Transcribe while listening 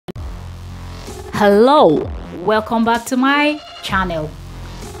Hello, welcome back to my channel.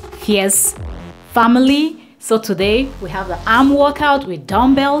 Yes, family. So today we have the arm workout with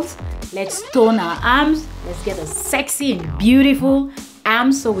dumbbells. Let's tone our arms. Let's get a sexy and beautiful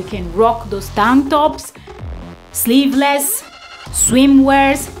arms so we can rock those tank tops, sleeveless,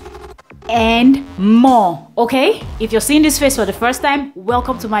 swimwears, and more. Okay, if you're seeing this face for the first time,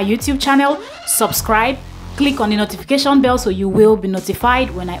 welcome to my YouTube channel. Subscribe, click on the notification bell so you will be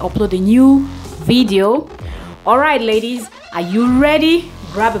notified when I upload a new video. All right, ladies, are you ready?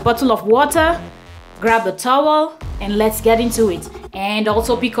 Grab a bottle of water, grab a towel, and let's get into it. And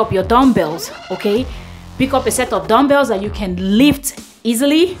also pick up your dumbbells. Okay, pick up a set of dumbbells that you can lift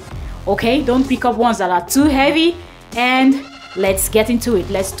easily. Okay, don't pick up ones that are too heavy. And let's get into it.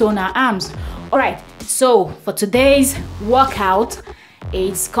 Let's tone our arms. All right, so for today's workout,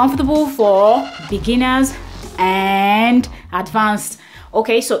 it's comfortable for beginners and advanced.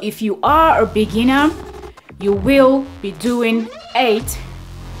 Okay, so if you are a beginner, you will be doing 8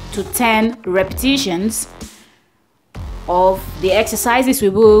 to 10 repetitions of the exercises we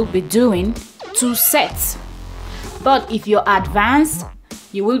will be doing, 2 sets. But if you're advanced,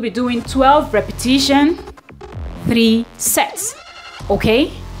 you will be doing 12 repetitions, 3 sets.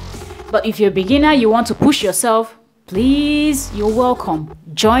 Okay, but if you're a beginner, you want to push yourself, please, you're welcome.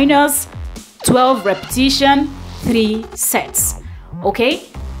 Join us. 12 repetition, 3 sets. Okay,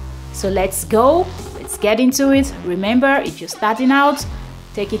 so let's go. Let's get into it. Remember, if you're starting out,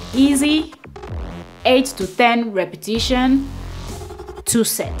 take it easy. 8 to 10 repetition, 2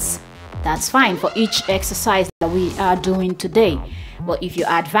 sets. That's fine for each exercise that we are doing today. But if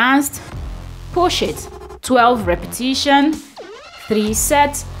you're advanced, push it. 12 repetition, 3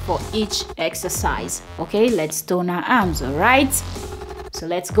 sets for each exercise. Okay, let's tone our arms. All right, so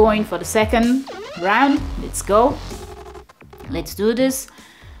let's go in for the second round. Let's go. Let's do this.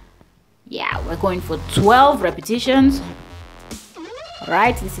 Yeah, we're going for 12 repetitions. All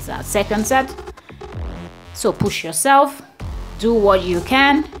right, this is our second set. So push yourself, do what you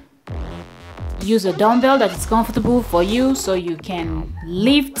can. Use a dumbbell that is comfortable for you so you can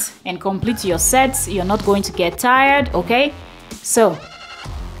lift and complete your sets. You're not going to get tired. Okay, so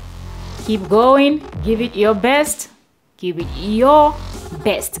keep going, give it your best, give it your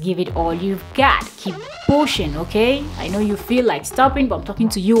best, give it all you've got. Keep pushing. Okay, I know you feel like stopping, but I'm talking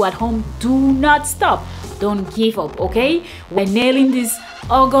to you at home. Do not stop, don't give up. Okay, we're nailing this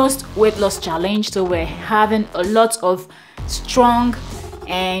August weight loss challenge, so we're having a lot of strong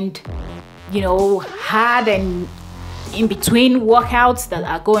and hard and in between workouts that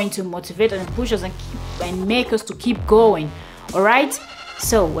are going to motivate and push us and make us to keep going. All right,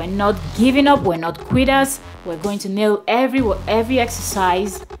 so we're not giving up, we're not quitters. We're going to nail every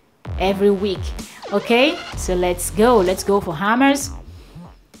exercise every week. Okay, so let's go for hammers.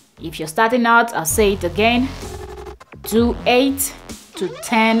 If you're starting out, I'll say it again, do 8 to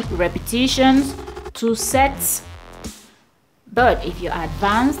 10 repetitions, 2 sets. But if you're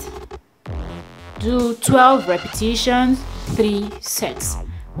advanced, do 12 repetitions, 3 sets.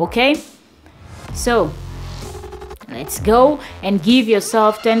 Okay, so let's go, and give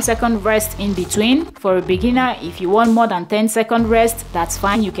yourself 10-second rest in between. For a beginner, if you want more than 10-second rest, that's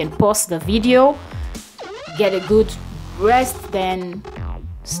fine. You can pause the video, get a good rest, then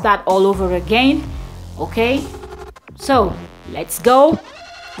start all over again. Okay, so let's go,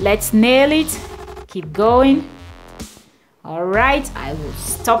 let's nail it. Keep going. All right, I will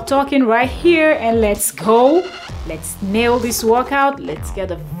stop talking right here and let's go. Let's nail this workout. Let's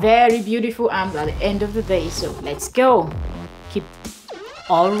get a very beautiful arms at the end of the day. So let's go. Keep.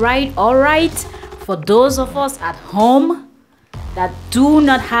 All right. For those of us at home that do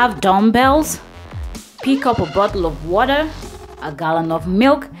not have dumbbells, pick up a bottle of water, a gallon of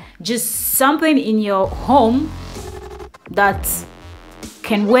milk, just something in your home that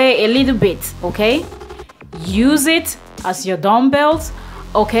can weigh a little bit. Okay, use it as your dumbbells.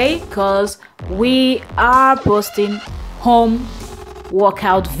 Okay, because we are posting home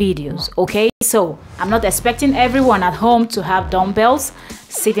workout videos. Okay, so I'm not expecting everyone at home to have dumbbells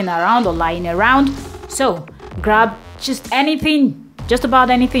sitting around or lying around. So grab just about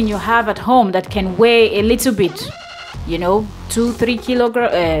anything you have at home that can weigh a little bit,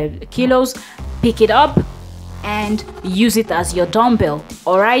 2-3 kilos. Pick it up and use it as your dumbbell.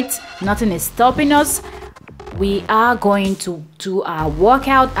 All right, nothing is stopping us. We are going to do our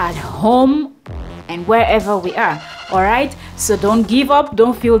workout at home and wherever we are. All right, so don't give up,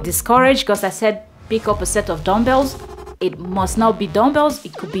 don't feel discouraged because I said pick up a set of dumbbells. It must not be dumbbells,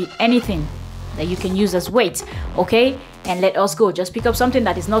 it could be anything that you can use as weight. Okay, and let us go. Just pick up something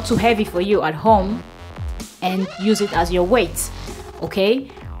that is not too heavy for you at home and use it as your weight.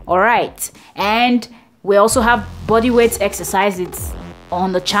 Okay, all right, And we also have body weight exercises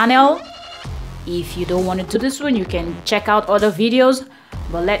on the channel. If you don't want to do this one, you can check out other videos.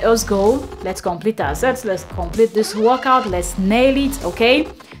 But let us go. Let's complete our sets. Let's complete this workout. Let's nail it, okay?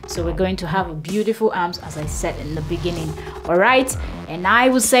 So we're going to have a beautiful arms, as I said in the beginning. All right, and I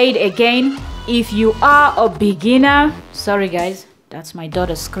will say it again. If you are a beginner, sorry guys, that's my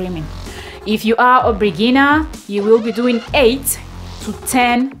daughter screaming. If you are a beginner, you will be doing 8 to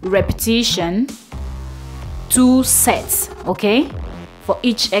 10 repetition, 2 sets, okay? For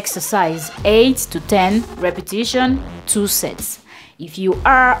each exercise, 8 to 10 repetition, 2 sets. If you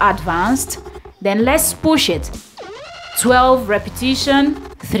are advanced, then let's push it. 12 repetition,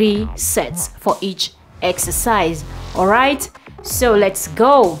 3 sets for each exercise. All right, so let's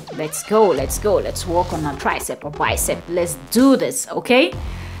go. Let's work on our tricep or bicep. Let's do this, okay?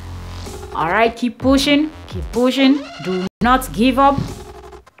 All right, keep pushing, do not give up.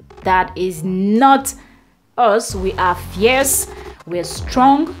 That is not us. We are fierce, we're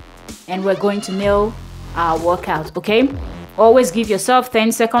strong, and we're going to nail our workout, okay? Always give yourself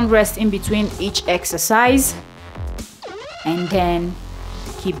 10-second rest in between each exercise, and then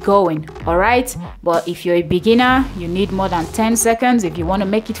keep going. All right, but if you're a beginner, you need more than 10 seconds. If you want to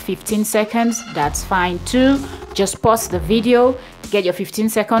make it 15 seconds, that's fine too. Just pause the video, get your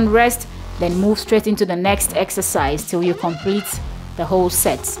 15-second rest, then move straight into the next exercise till you complete the whole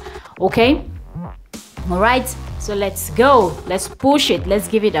set, okay? All right, so let's go. Let's push it. Let's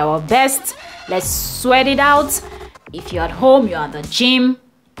give it our best. Let's sweat it out. If you're at home, you're at the gym,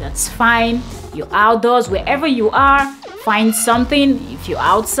 that's fine. You're outdoors, wherever you are, find something. If you're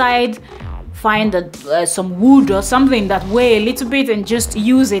outside, find some wood or something that weigh a little bit and just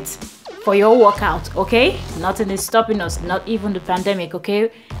use it for your workout, okay? Nothing is stopping us, not even the pandemic,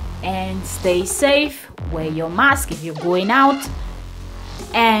 okay? And stay safe, wear your mask if you're going out,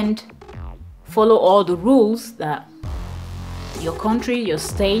 and follow all the rules that your country, your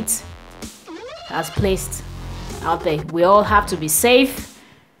state has placed out there. We all have to be safe.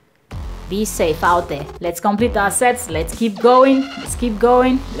 Be safe out there. Let's complete our sets. Let's keep going. Let's keep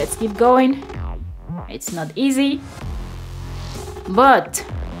going. It's not easy, but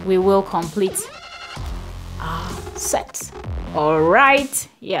we will complete our sets. All right,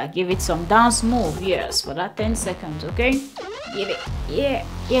 yeah, give it some dance move. Yes, for that 10 seconds, okay? Give it.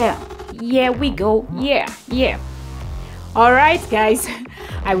 Yeah, we go. Yeah. All right, guys,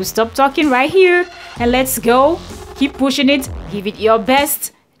 I will stop talking right here and let's go. Keep pushing it. Give it your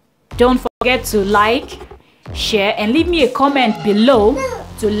best. Don't forget to like, share, and leave me a comment below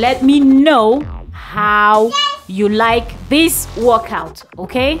to let me know how you like this workout,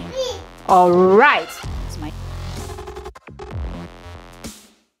 okay? All right.